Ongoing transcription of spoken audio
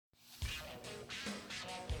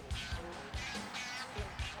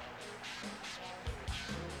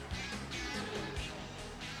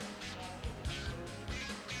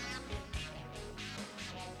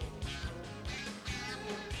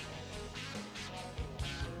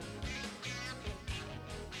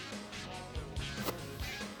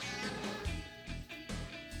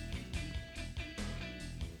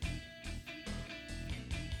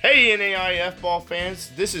Hey NAIF ball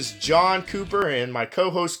fans, this is John Cooper and my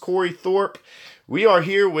co-host Corey Thorpe. We are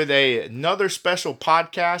here with another special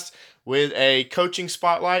podcast with a coaching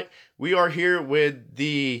spotlight. We are here with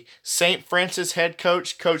the St. Francis head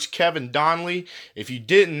coach, Coach Kevin Donley. If you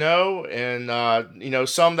didn't know, and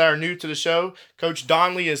some that are new to the show, Coach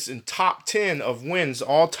Donley is in top 10 of wins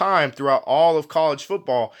all time throughout all of college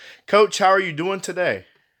football. Coach, how are you doing today?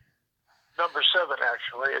 Number 7,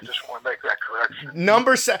 actually. I just want to make that correction.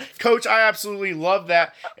 Number 7. Coach, I absolutely love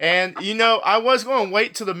that. And, I was going to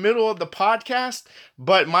wait to the middle of the podcast,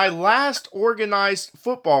 but my last organized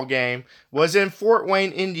football game was in Fort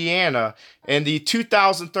Wayne, Indiana, in the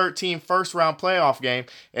 2013 first-round playoff game,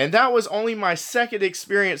 and that was only my second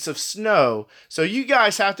experience of snow. So you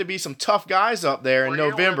guys have to be some tough guys up there in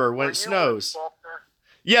November when it snows.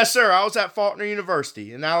 Yes, sir. I was at Faulkner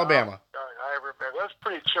University in Alabama. I remember. That was a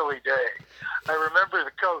pretty chilly day. I remember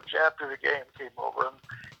the coach after the game came over, and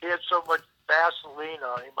he had so much Vaseline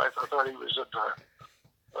on him, I thought he was at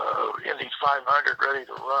the Indy 500 ready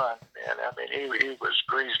to run. And, he was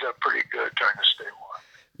greased up pretty good trying to stay warm.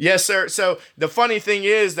 Yes, sir. So the funny thing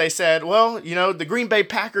is they said, the Green Bay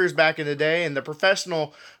Packers back in the day and the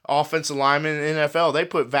professional offensive linemen in the NFL, they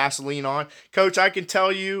put Vaseline on. Coach, I can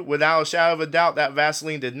tell you without a shadow of a doubt that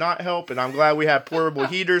Vaseline did not help, and I'm glad we had portable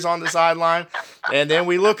heaters on the sideline. And then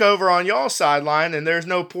we look over on y'all's sideline, and there's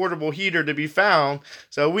no portable heater to be found.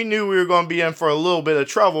 So we knew we were going to be in for a little bit of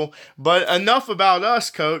trouble. But enough about us,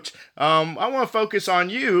 Coach. I want to focus on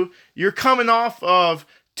you. You're coming off of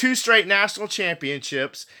 2 straight national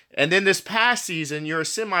championships, and then this past season, you're a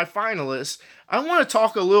semifinalist. I want to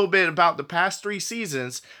talk a little bit about the past 3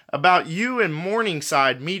 seasons, about you and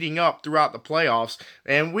Morningside meeting up throughout the playoffs,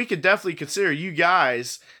 and we could definitely consider you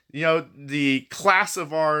guys, the class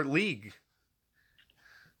of our league.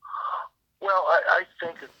 Well, I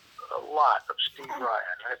think a lot of Steve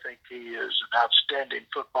Ryan. I think he is an outstanding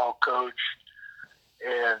football coach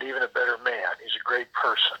and even a better man. He's a great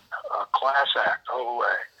person, a class act all the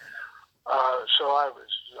way. So I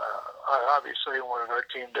obviously wanted our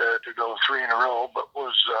team to go 3 in a row, but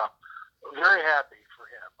was very happy for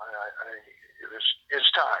him. It was his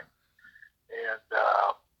time, and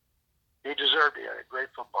he deserved it. He had a great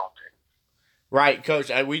football team. Right, Coach.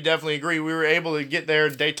 We definitely agree. We were able to get there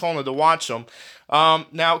in Daytona to watch them.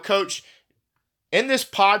 Now, Coach, in this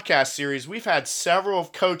podcast series, we've had several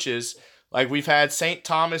coaches. Like we've had St.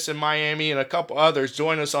 Thomas in Miami and a couple others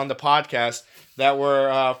join us on the podcast that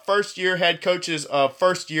were first-year head coaches of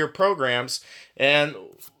first-year programs. And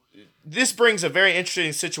this brings a very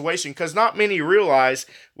interesting situation because not many realize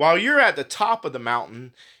while you're at the top of the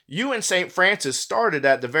mountain, you and St. Francis started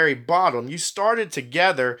at the very bottom. You started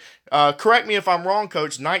together. Correct me if I'm wrong,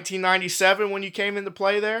 Coach, 1997 when you came into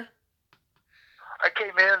play there? I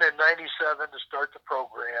came in 97 to start the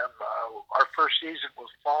program. Our first season was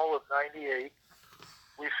fall of 98.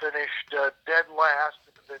 We finished dead last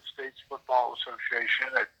in the Mid-States Football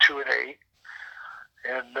Association at 2-8.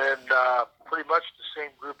 And then pretty much the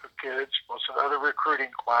same group of kids, plus another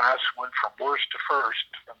recruiting class, went from worst to first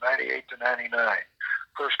from 98 to 99.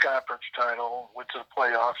 First conference title, went to the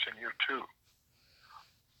playoffs in year 2.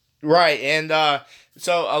 Right, and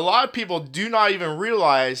so a lot of people do not even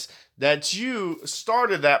realize that you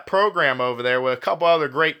started that program over there with a couple other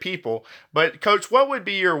great people. But, Coach, what would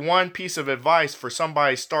be your one piece of advice for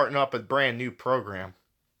somebody starting up a brand new program?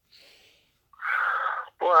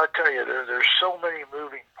 Well, I'll tell you, there's so many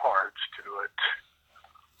moving parts to it.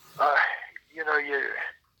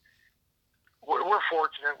 We're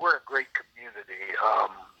fortunate. We're a great community.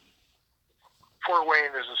 Fort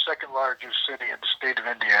Wayne is the second largest city in the state of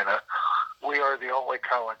Indiana. We are the only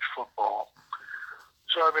college football.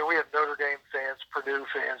 So, we have Notre Dame fans, Purdue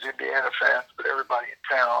fans, Indiana fans, but everybody in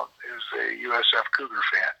town is a USF Cougar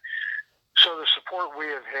fan. So the support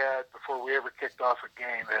we have had before we ever kicked off a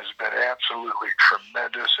game has been absolutely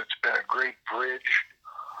tremendous. It's been a great bridge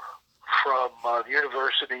from the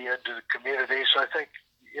university into the community. So I think,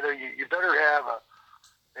 you better have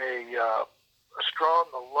a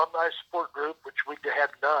strong alumni support group, which we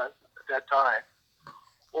had none at that time,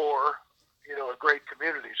 or a great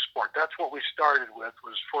community support. That's what we started with,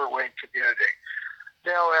 was Fort Wayne community.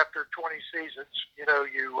 Now, after 20 seasons,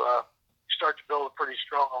 you start to build a pretty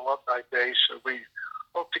strong alumni base, so we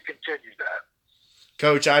hope to continue that.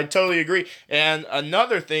 Coach, I totally agree. And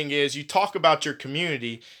another thing is you talk about your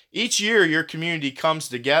community. Each year your community comes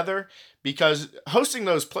together because hosting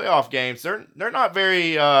those playoff games, they're not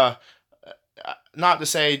very, not to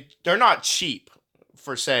say, they're not cheap.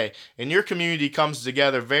 Per se, and your community comes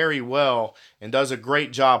together very well and does a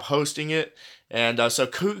great job hosting it. And so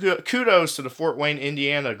kudos to the Fort Wayne,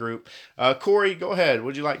 Indiana group. Corey, go ahead.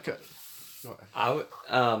 Would you like to? I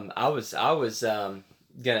was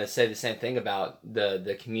gonna say the same thing about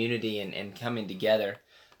the community and coming together.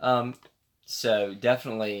 So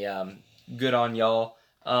definitely good on y'all.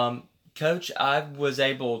 Coach, I was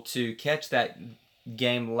able to catch that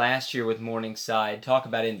game last year with Morningside. Talk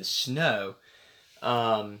about in the snow.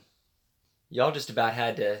 Y'all just about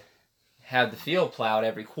had to have the field plowed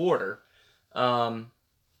every quarter.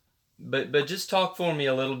 But just talk for me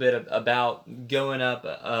a little bit about going up,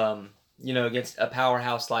 against a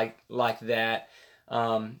powerhouse like that,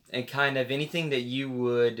 and kind of anything that you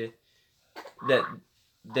would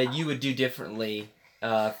do differently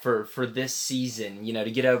for this season,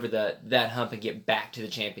 to get over that hump and get back to the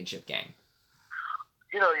championship game.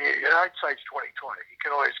 Hindsight's 2020. You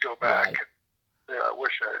can always go back Right. and I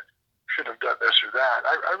wish I should have done this or that.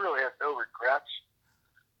 I really have no regrets.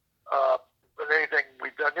 With anything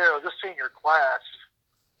we've done, this senior class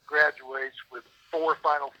graduates with 4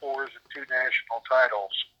 Final Fours and 2 national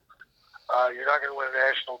titles. You're not going to win a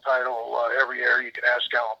national title every year. You can ask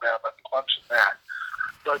Alabama and Clemson that.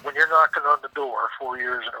 But when you're knocking on the door 4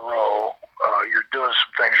 years in a row, you're doing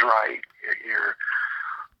some things right. You're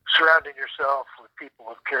surrounding yourself with people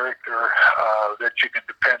of character that you can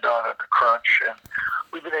depend on in the crunch. And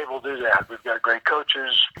we've been able to do that. We've got great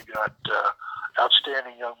coaches. We've got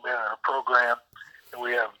outstanding young men in our program. And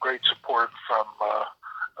we have great support from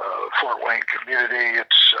Fort Wayne community.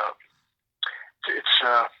 It's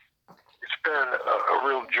been a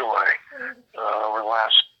real joy over the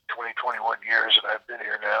last 20, 21 years that I've been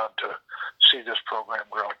here now to see this program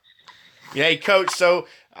grow. Yeah, hey, Coach, so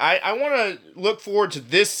I want to look forward to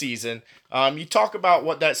this season. You talk about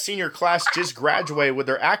what that senior class just graduated with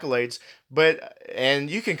their accolades, and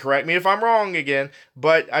you can correct me if I'm wrong again,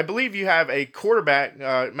 but I believe you have a quarterback,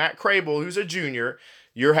 Matt Crable, who's a junior.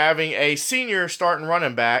 You're having a senior starting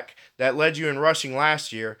running back that led you in rushing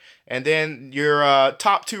last year, and then your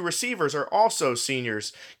top 2 receivers are also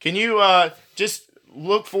seniors. Can you just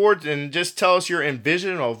look forward and just tell us your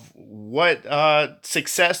envision of what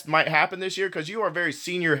success might happen this year? Because you are very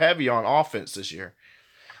senior heavy on offense this year.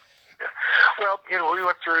 Well, we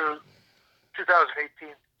went through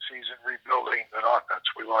 2018 season rebuilding an offense.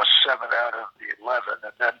 We lost 7 out of the 11,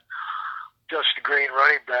 and then Justin Green,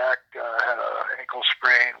 running back, had an ankle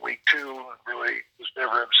sprain week 2 and really was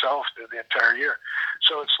never himself the entire year.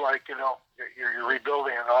 So it's like, you're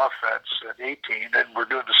rebuilding an offense in 18, and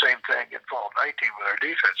we're doing the same thing in fall 19 with our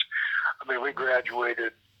defense. I mean, we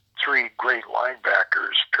graduated 3 great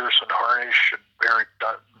linebackers, Pearson Harnish and Eric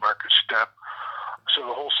Dutton, Marcus Stepp. So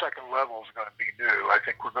the whole second level is going to be new. I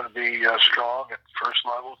think we're going to be strong at the first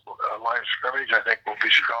level, line of scrimmage. I think we'll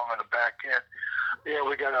be strong on the back end.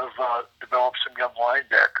 We got to develop some young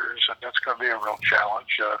linebackers, and that's going to be a real challenge.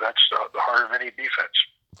 That's the heart of any defense.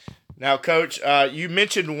 Now, Coach, you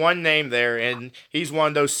mentioned one name there, and he's one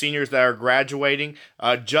of those seniors that are graduating,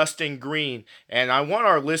 Justin Green. And I want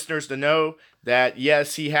our listeners to know that,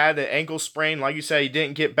 yes, he had an ankle sprain. Like you said, he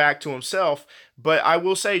didn't get back to himself. But I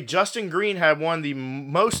will say Justin Green had one of the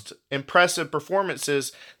most impressive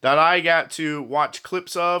performances that I got to watch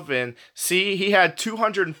clips of and see. He had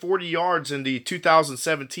 240 yards in the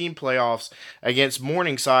 2017 playoffs against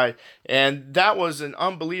Morningside, and that was an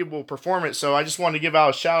unbelievable performance. So I just want to give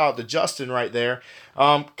out a shout out to Justin right there.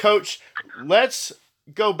 Coach, let's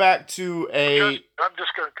go back to I'm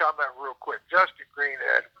just going to comment real quick. Justin Green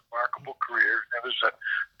had a remarkable career. It was a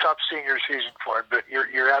tough senior season for him, but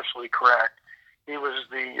you're absolutely correct. He was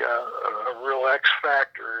a real X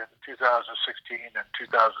factor in the 2016 and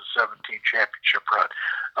 2017 championship run.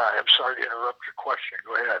 I'm sorry to interrupt your question.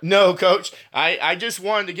 Go ahead. No, Coach. I just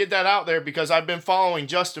wanted to get that out there because I've been following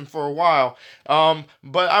Justin for a while.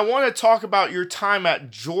 But I want to talk about your time at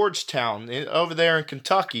Georgetown over there in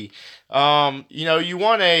Kentucky. You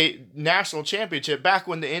won a national championship back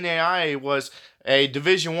when the NAIA was a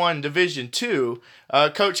Division I, Division II.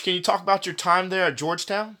 Coach, can you talk about your time there at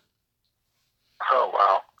Georgetown? Oh,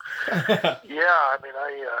 wow. Yeah, I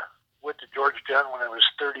went to Georgetown when I was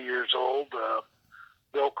 30 years old.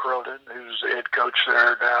 Bill Cronin, who's the head coach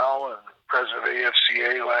there now and president of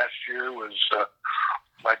AFCA last year, was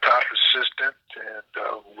my top assistant,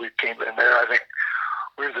 and we came in there. I think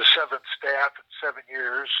we were the 7th staff in 7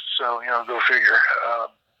 years, so, go figure.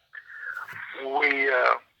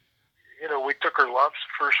 We took our lumps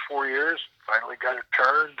the first 4 years, finally got it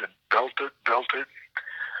turned and built it.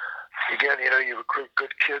 Again, you recruit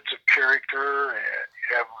good kids of character, and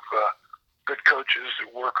you have good coaches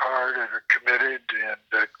that work hard and are committed,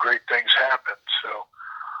 and great things happen.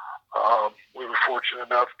 So we were fortunate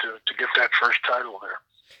enough to get that first title there.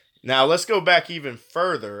 Now let's go back even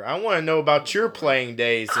further. I want to know about your playing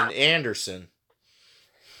days in Anderson.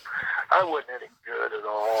 I wasn't any good at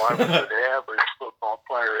all. I was an average football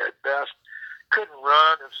player at best. Couldn't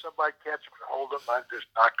run. If somebody catch him and hold him, I'd just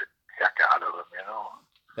knock the heck out of him, you know.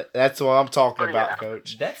 That's what I'm talking about,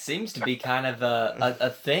 Coach. That seems to be kind of a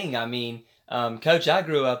thing. I mean, Coach, I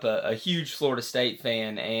grew up a huge Florida State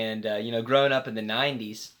fan, and growing up in the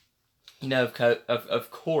 '90s,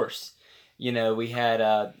 of course, we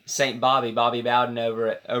had St. Bobby Bowden over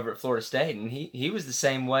at Florida State, and he was the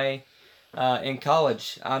same way in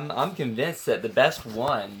college. I'm convinced that the best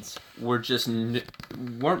ones were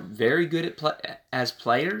weren't very good as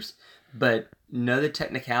players, but know the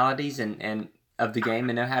technicalities and of the game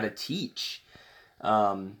and know how to teach.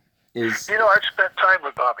 I spent time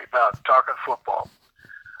with Bobby Bowden talking football.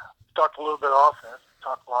 Talked a little bit offense.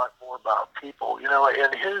 Talked a lot more about people.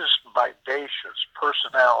 And his vivacious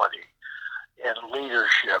personality and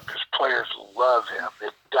leadership, his players love him. They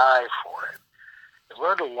die for him. I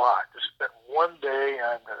learned a lot. This has been one day,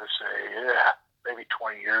 I'm going to say, maybe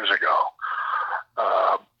 20 years ago,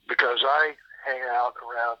 because I hang out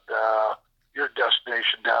around your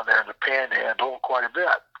destination down there in the Panhandle quite a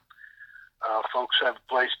bit. Folks have a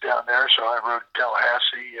place down there, so I rode to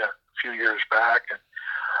Tallahassee a few years back, and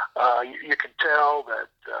you can tell that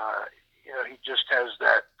he just has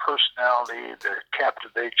that personality that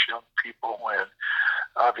captivates young people, and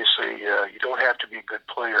obviously you don't have to be a good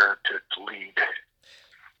player to lead.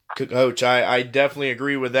 Coach, I definitely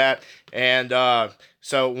agree with that. And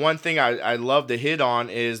so one thing I love to hit on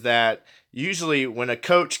is that usually when a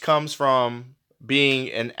coach comes from being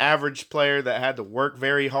an average player that had to work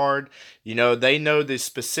very hard, they know the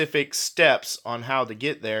specific steps on how to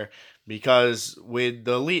get there, because with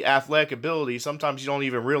the elite athletic ability, sometimes you don't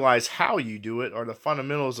even realize how you do it or the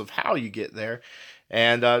fundamentals of how you get there.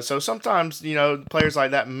 And so sometimes, players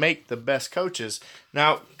like that make the best coaches.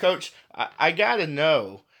 Now, Coach, I got to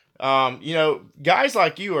know, guys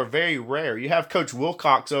like you are very rare. You have Coach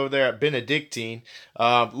Wilcox over there at Benedictine,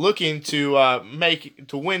 looking to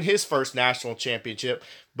win his first national championship.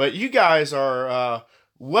 But you guys are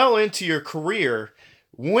well into your career.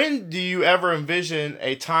 When do you ever envision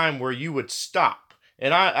a time where you would stop?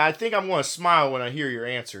 And I think I'm going to smile when I hear your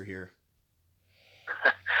answer here.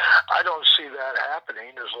 I don't see that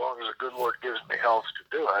happening as long as the good Lord gives me health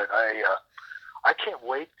to do it. I can't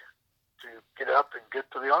wait to get up and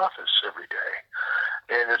get to the office every day.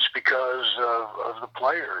 And it's because of the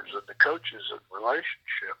players and the coaches and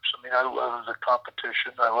relationships. I mean, I love the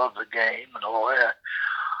competition. I love the game and all that.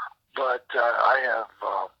 But I have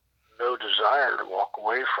no desire to walk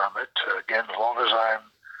away from it. Again, as long as I'm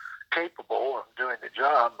capable of doing the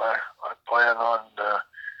job, I plan on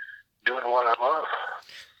doing what I love.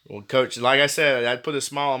 Well, Coach, like I said, I'd put a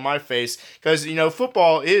smile on my face because,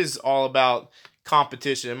 football is all about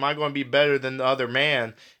competition. Am I going to be better than the other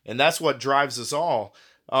man? And that's what drives us all.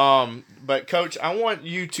 But Coach, I want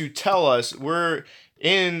you to tell us,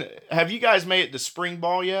 have you guys made it to spring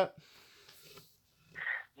ball yet?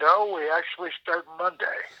 No, we actually start Monday.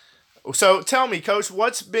 So tell me, Coach,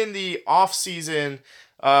 what's been the off-season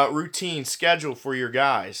routine schedule for your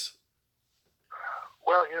guys?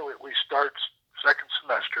 Well, we start second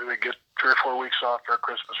semester. They get 3 or 4 weeks off for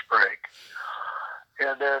Christmas break.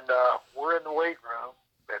 And then we're in the weight room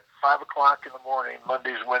at 5 o'clock in the morning,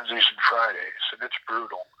 Mondays, Wednesdays, and Fridays, and it's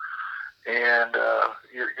brutal. And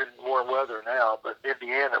you're in warm weather now, but in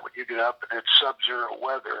Indiana, when you get up and it's sub-zero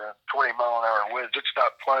weather and 20-mile-an-hour winds, it's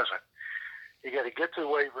not pleasant. You got to get to the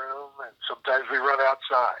weight room, and sometimes we run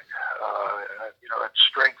outside. It's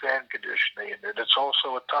strength and conditioning, and it's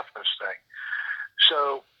also a toughness thing.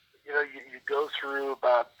 So, you go through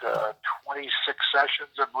about 26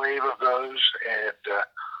 sessions, I believe, of those, and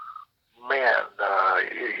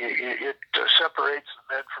it separates the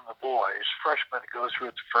men from the boys. Freshmen go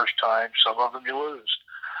through it the first time. Some of them you lose.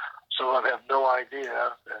 Some of them have no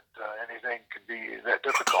idea that anything can be that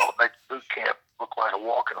difficult. Make boot camp look like a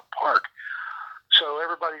walk in a park. So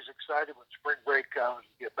everybody's excited when spring break comes.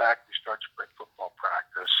 We get back, we start spring football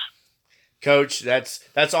practice. Coach,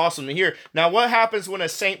 that's awesome to hear. Now, what happens when a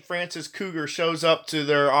St. Francis Cougar shows up to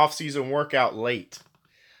their off-season workout late?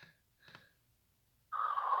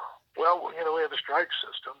 Well, we have a strike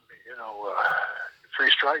system. 3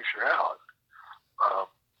 strikes, you're out.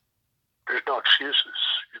 There's no excuses.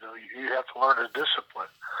 You have to learn a discipline.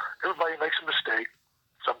 Everybody makes a mistake,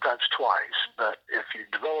 sometimes twice, but if you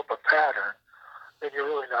develop a pattern, then you're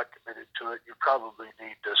really not committed to it. You probably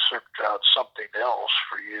need to search out something else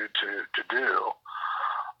for you to do.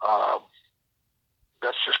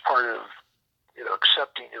 That's just part of,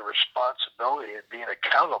 accepting your responsibility and being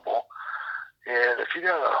accountable. And if you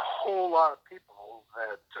got a whole lot of people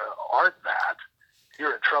that aren't that,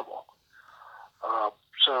 you're in trouble.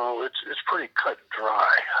 So it's pretty cut and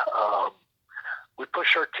dry. We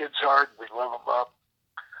push our kids hard. We love them up.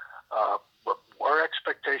 But our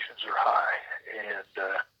expectations are high. And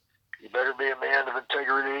you better be a man of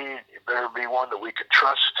integrity. And you better be one that we can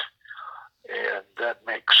trust. And that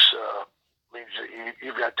means that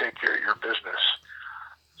you've got to take care of your business.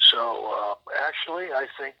 So actually, I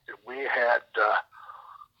think that we had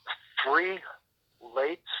 3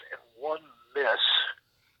 lates and 1 miss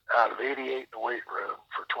out of 88 in the weight room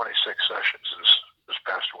for 26 sessions this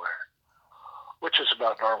past winter, which is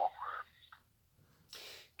about normal.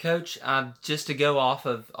 Coach, just to go off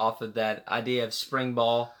of that idea of spring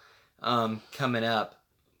ball coming up,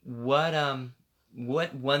 what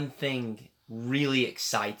one thing really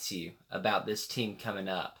excites you about this team coming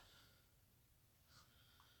up?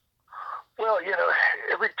 Well,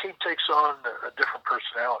 every team takes on a different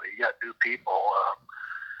personality. You got new people.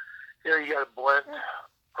 You got to blend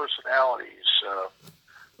personalities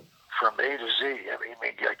from A to Z. I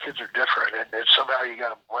mean, kids are different, and somehow you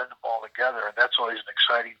got to blend them all together, and that's always an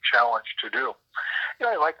exciting challenge to do.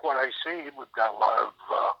 I like what I see. We've got a lot of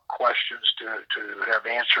questions to have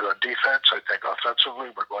answered on defense. I think offensively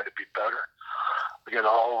we're going to be better. We got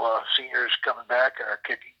all seniors coming back in our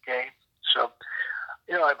kicking game. So,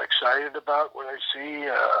 I'm excited about what I see,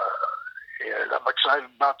 and I'm excited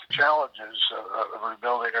about the challenges of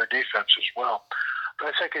rebuilding our defense as well.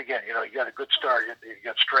 But I think, again, you got a good start. You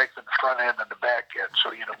got strength in the front end and the back end.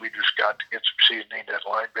 So, we just got to get some seasoning at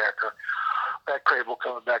linebacker. Matt Crable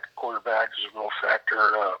coming back at quarterback is a real factor.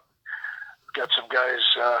 Got some guys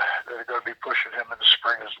that are going to be pushing him in the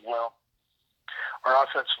spring as well. Our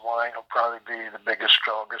offensive line will probably be the biggest,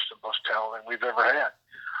 strongest, and most talented we've ever had.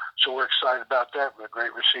 So we're excited about that with a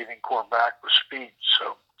great receiving quarterback with speed.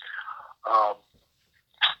 So, I'm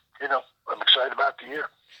excited about the year.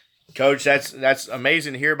 Coach, that's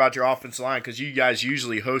amazing to hear about your offensive line because you guys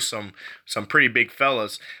usually host some pretty big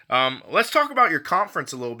fellas. Let's talk about your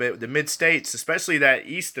conference a little bit, the Mid-States, especially that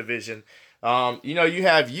East Division. You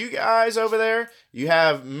have you guys over there. You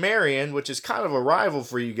have Marion, which is kind of a rival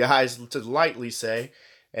for you guys, to lightly say.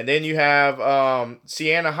 And then you have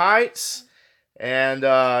Siena Heights. And,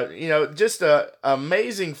 just a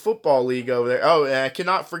amazing football league over there. Oh, and I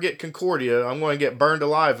cannot forget Concordia. I'm going to get burned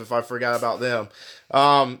alive if I forgot about them.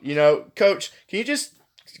 Coach, can you just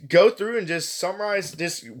go through and just summarize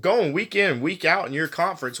this going week in and week out in your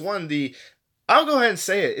conference? I'll go ahead and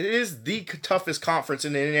say it. It is the toughest conference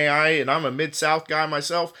in the NAI, and I'm a Mid-South guy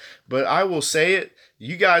myself, but I will say it.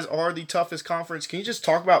 You guys are the toughest conference. Can you just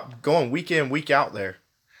talk about going week in, week out there?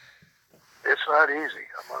 It's not easy.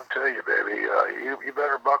 I'm going to tell you, baby. You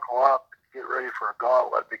better buckle up and get ready for a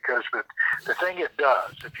gauntlet because the thing it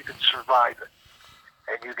does, if you can survive it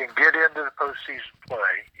and you can get into the postseason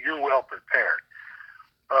play, you're well prepared.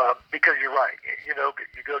 Because you're right. You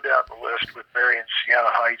go down the list with Marion, Siena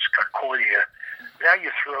Heights, Concordia. Now you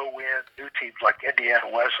throw in new teams like Indiana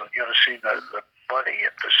Wesleyan. You see the money and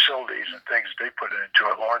facilities and things they put into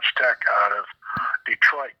it. Lawrence Tech out of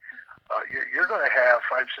Detroit. You're going to have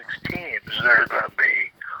 5-6 teams that are going to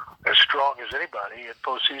be as strong as anybody in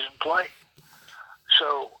postseason play.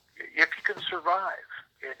 So if you can survive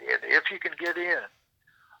and if you can get in,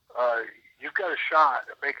 you've got a shot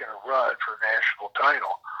at making a run for a national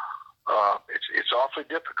title. It's awfully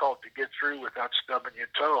difficult to get through without stubbing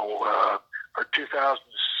your toe. Our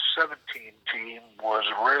 2017 team was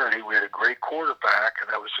a rarity. We had a great quarterback,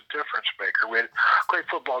 and that was a difference maker. We had a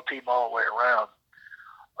great football team all the way around.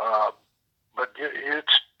 But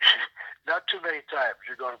it's not too many times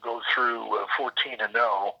you're going to go through 14-0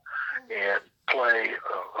 and play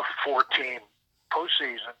a 4-team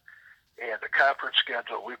postseason and the conference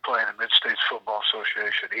schedule we play in the Mid-States Football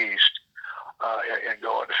Association East and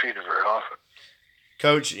go undefeated very often.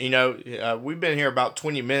 Coach, we've been here about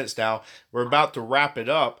 20 minutes now. We're about to wrap it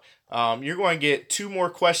up. You're going to get 2 more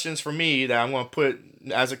questions from me that I'm going to put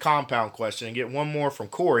as a compound question and get 1 more from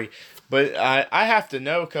Corey. But I have to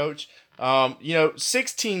know, Coach,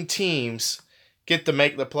 16 teams get to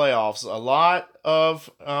make the playoffs. A lot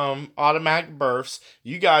of automatic berths.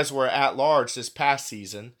 You guys were at large this past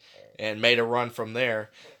season and made a run from there.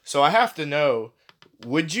 So I have to know,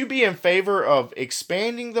 would you be in favor of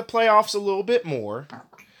expanding the playoffs a little bit more?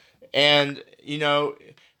 And,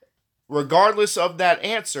 regardless of that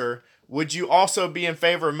answer, would you also be in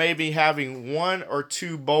favor of maybe having 1 or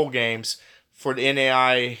 2 bowl games for the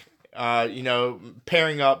NAI,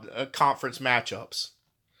 pairing up conference matchups?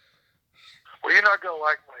 Well, you're not going to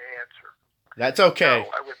like my answer. That's okay. No,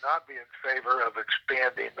 I would not be in favor of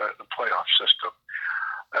expanding the playoff system.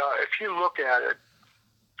 If you look at it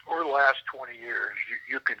over the last 20 years,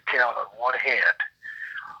 you can count on one hand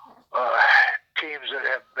teams that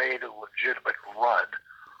have made a legitimate run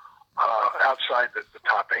outside the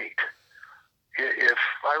top 8. If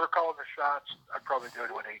I were calling the shots, I'd probably go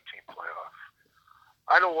to an 18 playoff.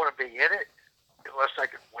 I don't want to be in it unless I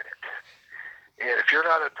can win it. And if you're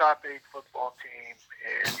not a top 8 football team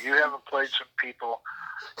and you haven't played some people,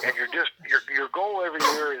 and your goal every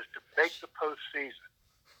year is to make the postseason,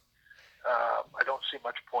 I don't see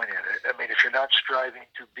much point in it. I mean, if you're not striving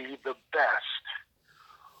to be the best,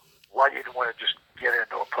 why do you want to just get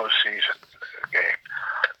into a postseason game?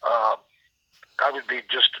 I would be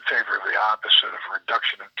just in favor of the opposite of a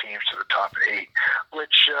reduction of teams to the top 8,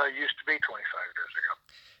 which used to be 25 years ago.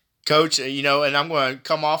 Coach, and I'm going to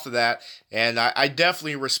come off of that, and I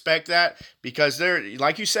definitely respect that because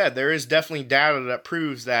like you said, there is definitely data that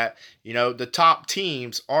proves that, the top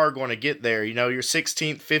teams are going to get there. Your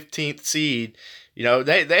 16th, 15th seed,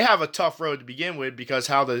 they have a tough road to begin with because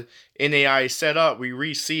how the NAI is set up, we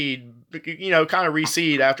reseed, kind of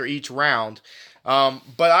reseed after each round.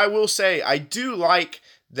 But I will say, I do like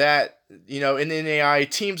that, in the NAI,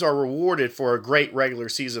 teams are rewarded for a great regular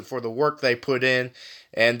season for the work they put in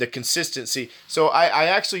and the consistency. So I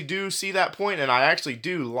actually do see that point, and I actually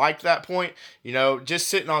do like that point. Just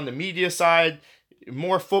sitting on the media side,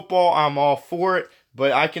 more football, I'm all for it,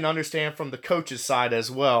 but I can understand from the coach's side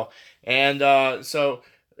as well. And so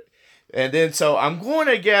I'm going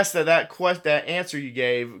to guess that answer you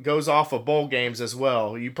gave goes off of bowl games as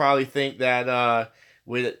well. You probably think that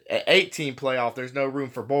with an 18 playoff, there's no room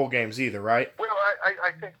for bowl games either, right? Well,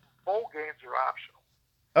 I think bowl games are optional.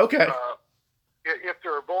 Okay. If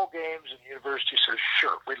there are bowl games and the university says,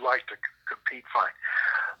 sure, we'd like to compete, fine.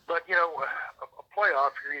 But, a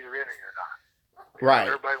playoff, you're either in or you're not. Right.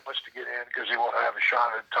 Everybody wants to get in because they want to have a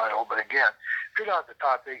shot at a title. But again, if you're not in the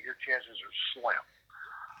top 8, your chances are slim.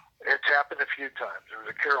 It's happened a few times. There was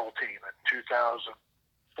a Carroll team in 2004,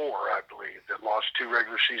 I believe, that lost 2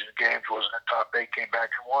 regular season games, wasn't in top 8, came back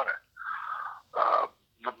and won it.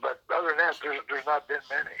 But other than that, there's not been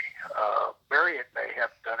many. Marion may have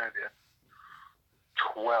done it in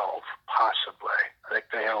 12, possibly. I think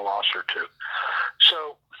they had a loss or 2.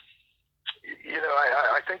 So,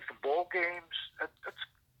 I think the bowl games,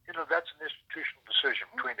 that's an institutional decision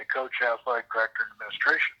between the coach, athletic director, and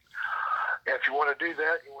administration. And if you want to do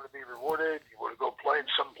that, you want to be rewarded, you want to go play in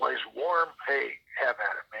some place warm, hey, have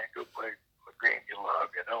at it, man. Go play a game you love,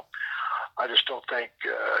 I just don't think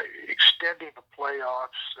extending the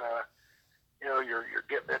playoffs, you're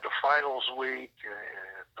getting into finals week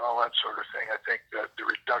and all that sort of thing. I think that the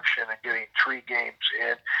reduction and getting 3 games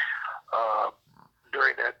in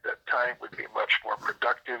during that time would be much more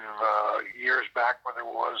productive. Years back when there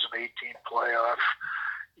was an 18 playoff,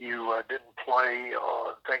 you didn't play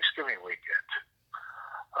on Thanksgiving weekend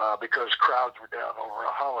because crowds were down over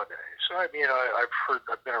a holiday. So, I've been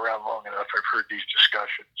around long enough. I've heard these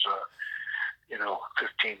discussions,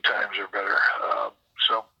 15 times or better.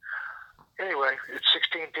 So, anyway, it's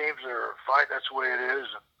 16 teams that are fine. That's the way it is.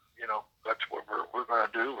 And, that's what we're going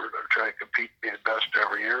to do. We're going to try to compete and be the best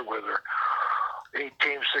every year, whether 18,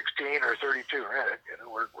 16, or 32 are in it.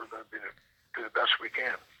 We're going to do the best we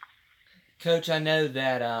can. Coach, I know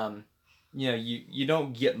that you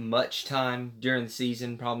don't get much time during the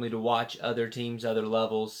season probably to watch other teams, other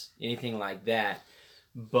levels, anything like that.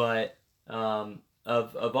 But of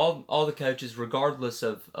all the coaches, regardless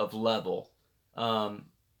of level,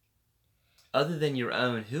 other than your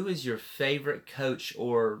own, who is your favorite coach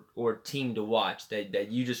or team to watch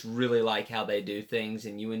that you just really like how they do things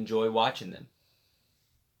and you enjoy watching them?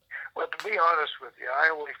 Well, to be honest with you, I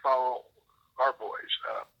only follow our boys.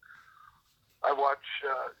 I watch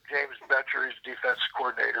James Betcher, he's defense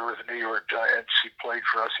coordinator with the New York Giants. He played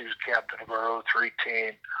for us. He was captain of our 03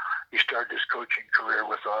 team. He started his coaching career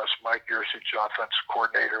with us. Mike Yursich, offensive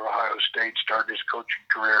coordinator of Ohio State, started his coaching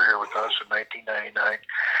career here with us in 1999.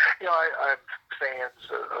 I'm fans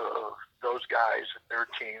of those guys and their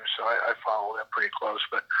teams, so I follow them pretty close.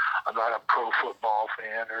 But I'm not a pro football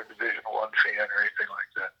fan or a Division I fan or anything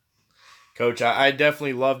like that. Coach, I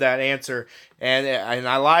definitely love that answer, and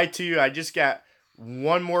I lied to you. I just got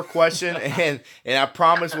one more question, and I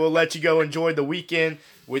promise we'll let you go enjoy the weekend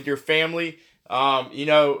with your family.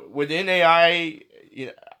 With NAI,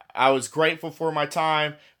 I was grateful for my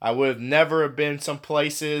time. I would have never have been some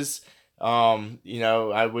places.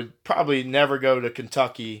 I would probably never go to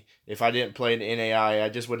Kentucky if I didn't play in the NAI. I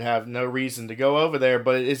just would have no reason to go over there.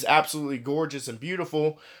 But it's absolutely gorgeous and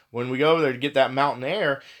beautiful when we go over there to get that mountain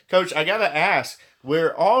air. Coach, I got to ask,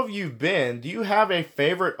 where all of you've been, do you have a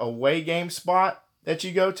favorite away game spot that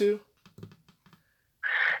you go to?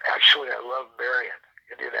 Actually, I love Marion,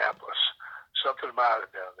 Indianapolis. Something about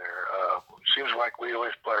it down there. Seems like we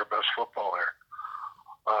always play our best football there.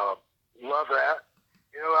 Love that.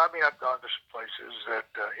 I've gone to some places that,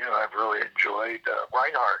 I've really enjoyed.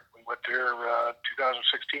 Reinhardt, we went there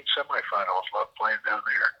 2016 semifinals. Love playing down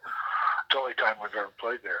there. It's the only time we've ever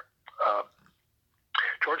played there.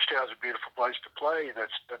 Georgetown's a beautiful place to play.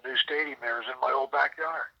 That's the new stadium there is in my old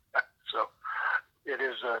backyard. So it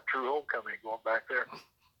is a true homecoming going back there.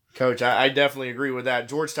 Coach, I definitely agree with that.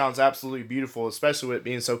 Georgetown's absolutely beautiful, especially with it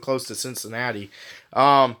being so close to Cincinnati.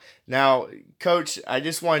 Now, Coach, I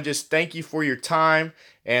just want to thank you for your time,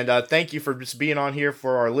 and thank you for just being on here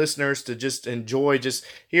for our listeners to just enjoy just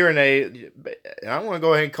hearing I want to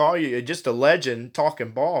go ahead and call you just a legend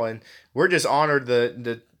talking ball, and we're just honored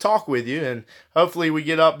to talk with you, and hopefully we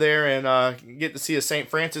get up there and get to see a St.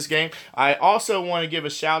 Francis game. I also want to give a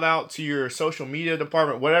shout out to your social media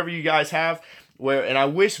department, whatever you guys have. And I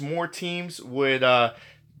wish more teams would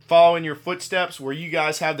follow in your footsteps where you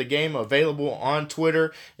guys have the game available on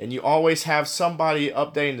Twitter and you always have somebody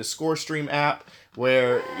updating the ScoreStream app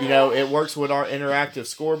where, it works with our interactive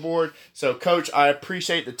scoreboard. So, Coach, I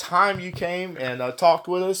appreciate the time you came and talked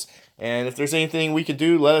with us. And if there's anything we could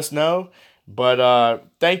do, let us know. But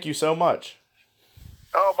thank you so much.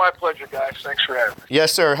 Oh, my pleasure, guys. Thanks for having me.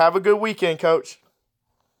 Yes, sir. Have a good weekend, Coach.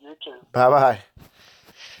 You too. Bye-bye.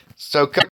 So,